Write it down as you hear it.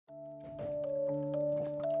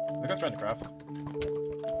The guy's trying to craft.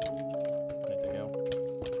 There you go.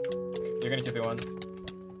 You're gonna 2v1.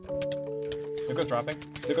 Luca's dropping.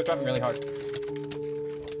 Luca's dropping really hard.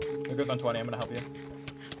 Luca's on 20, I'm gonna help you.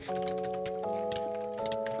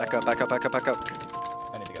 Back up, back up, back up, back up.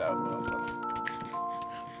 I need to get out.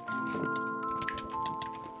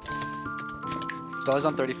 Speller's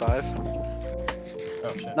on 35.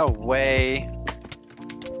 Oh shit. No way.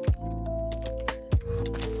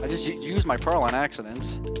 I just used my pearl on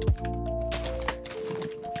accident.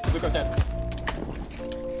 Luca's dead.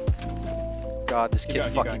 God, this kid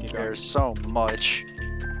fucking cares so much.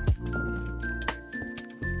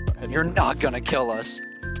 You're not gonna kill us.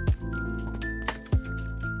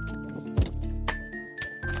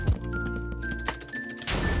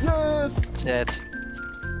 Yes! That's it.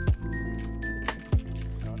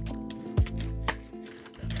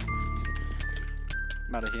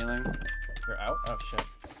 I'm out of healing. You're out? Oh shit.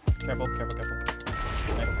 Careful, careful, careful.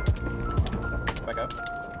 Nice. Back up.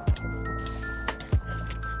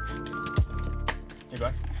 Keep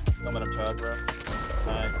going. Don't let him chug, bro.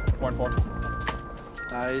 Nice. 4 and 4.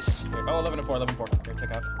 Nice. Wait, oh, 11 and 4, 11 and 4. Here,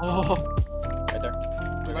 take out. Oh. Right there.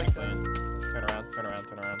 Turn around, turn around, turn around,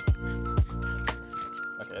 turn around.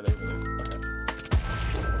 Okay, there you go. Okay.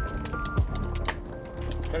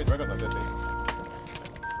 Got his regulars on 50.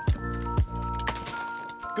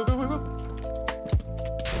 Go, go, go, go!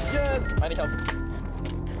 Yes! I need help. I'm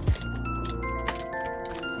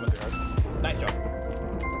gonna do hearts. Nice job.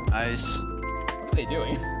 Nice. What are they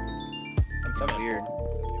doing? I'm 7 Weird.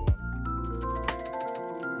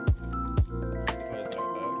 This one isn't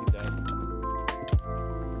about. He's dead.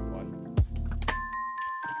 1.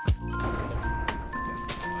 Yes.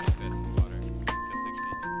 Nice, that's water. Set 60.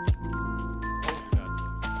 Oh,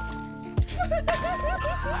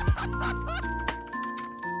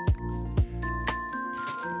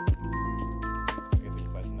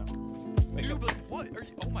 dude, but what are you?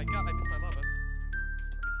 Oh my god, I missed my lava.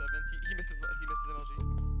 27. He missed his MLG.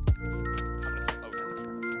 I'm gonna. Oh, nice.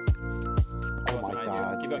 Oh my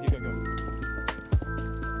god. Keep going, keep going, keep going.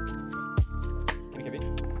 Can you keep it?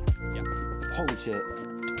 Yeah. Holy shit.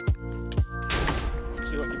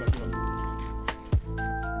 Keep going, keep going, keep going.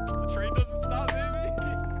 The train doesn't stop, baby.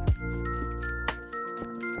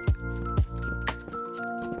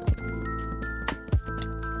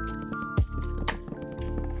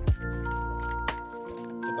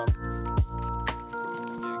 Get down.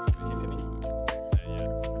 Keep hitting me. Yeah.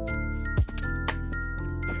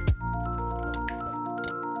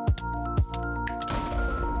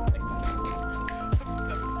 Nice.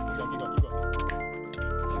 Keep going, keep going, keep going.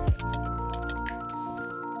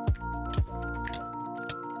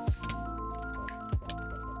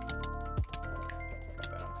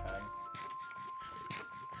 Bad on tag.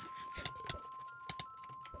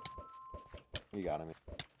 You got him.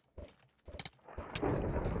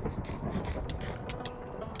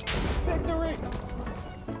 Victory!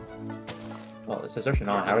 Well, it's assertion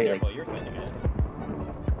on. How are you like? You're sending it.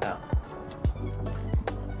 Oh.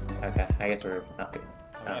 Okay, I guess we're not good.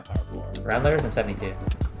 Yeah, powerful. Round letters and 72.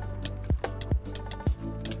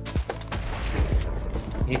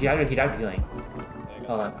 He died of healing.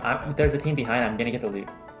 Hold on. There's a team behind. I'm gonna get the loot.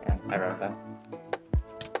 Yeah, I wrote that.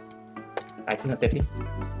 I see him 50.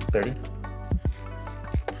 30.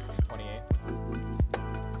 28.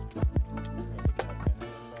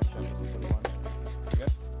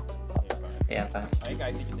 Yeah, I'm fine. I think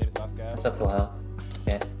IC can save his last guy. What's up, full health?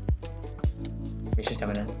 Yeah. Reach is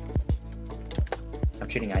coming in. I'm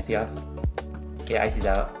shooting Icy off. Yeah, Icy's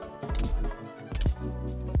out.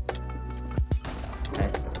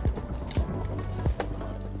 Nice.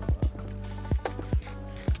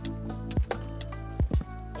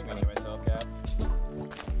 I think I shoot myself, Cap.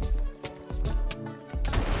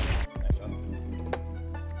 Nice shot.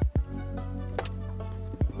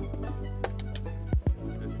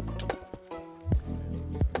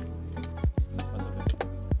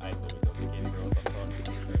 I literally don't think any girl was on the phone.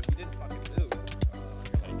 You didn't fucking move.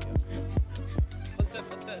 What's that?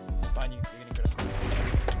 What's that? Fine, you're getting critical.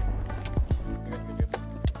 Good, good, good.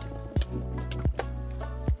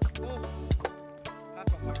 Oh. Half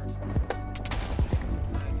a heart.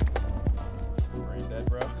 Nice. Brain dead,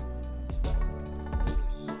 bro.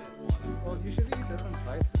 Holy shit. Well, usually it doesn't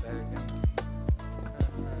fight so that again.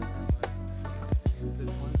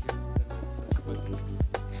 This one gives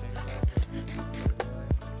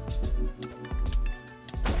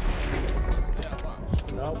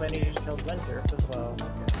No, Benny just killed Winter as well.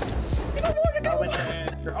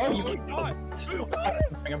 Oh, you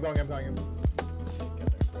I'm going.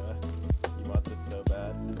 You want this so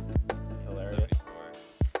bad. Hilarious.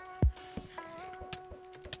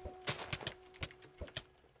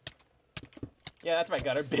 Yeah, that's my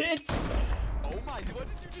gutter, bitch! Oh my, what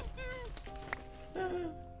did you just do?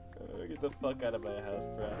 Get the fuck out of my house,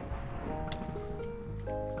 bro.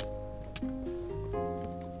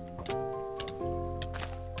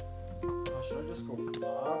 Should I just go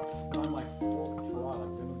up? I'm like full control.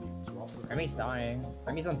 I'm gonna be dropping. Remy's dying.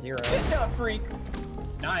 Remy's on 0. Sit down, freak!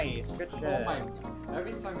 Nice. Good shit. Oh my!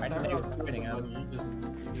 Every time I Sarah knew kills everything someone, you just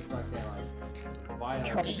fucking like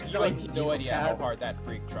violently. You have no idea how hard that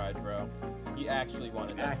freak tried, bro. He actually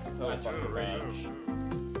wanted that so fucking bad. He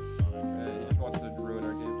just wants to ruin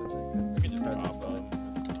our games, I think. We can just drop him.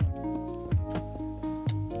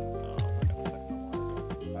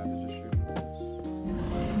 I was just shooting this.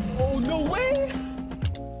 Oh, no way!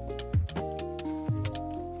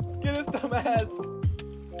 Get his dumb ass!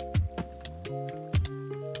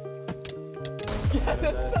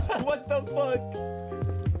 Yes! What the fuck?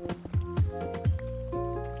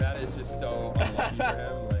 That is just so unlucky for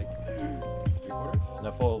him, like... 3/4?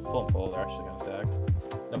 No, full. They're actually kind of stacked.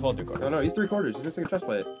 No, full 3/4. No, he's 3/4. He's missing a chest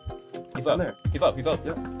plate. He's down up. there. He's up.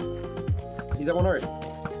 Yep. He's at 1 heart.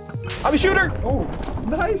 I'm a shooter! Oh,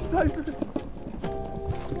 nice! Cypher!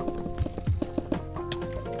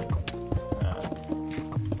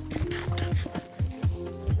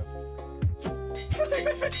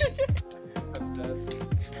 That's dead.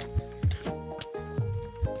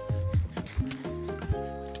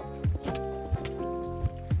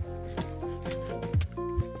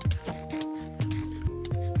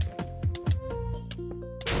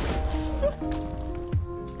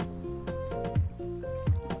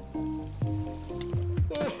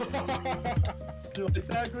 Do you like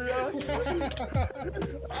that, Grios?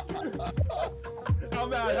 How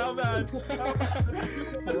mad? How mad?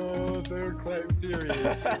 Oh, they're quite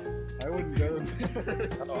furious. I wouldn't go there.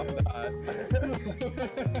 Oh, I'm not.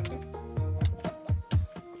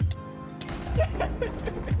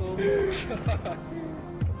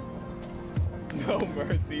 No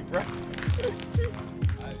mercy, bro.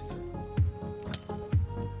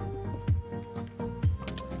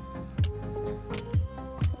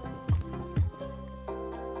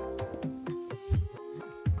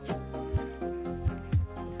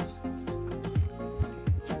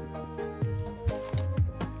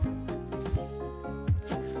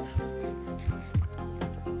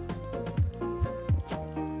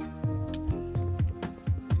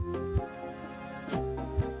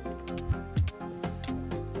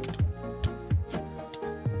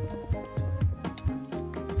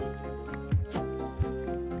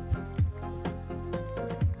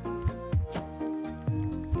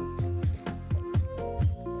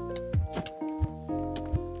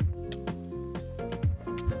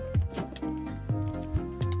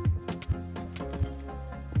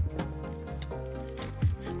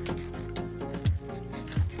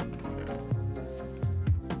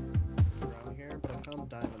 Around here, but I found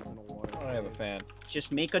diamonds in a water. I have a fan.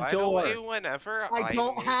 Just make a By door. the way, whenever I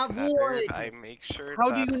don't make have nether, wood. I make sure How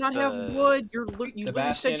do that you not have the- wood? You The literally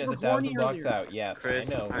Bastion said is you were 1,000 horny blocks earlier. out. Yes,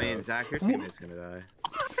 Chris, I know. I mean, bro. Zach, your team is gonna die.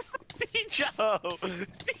 Joe!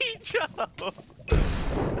 Joe!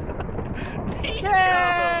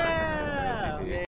 Yay!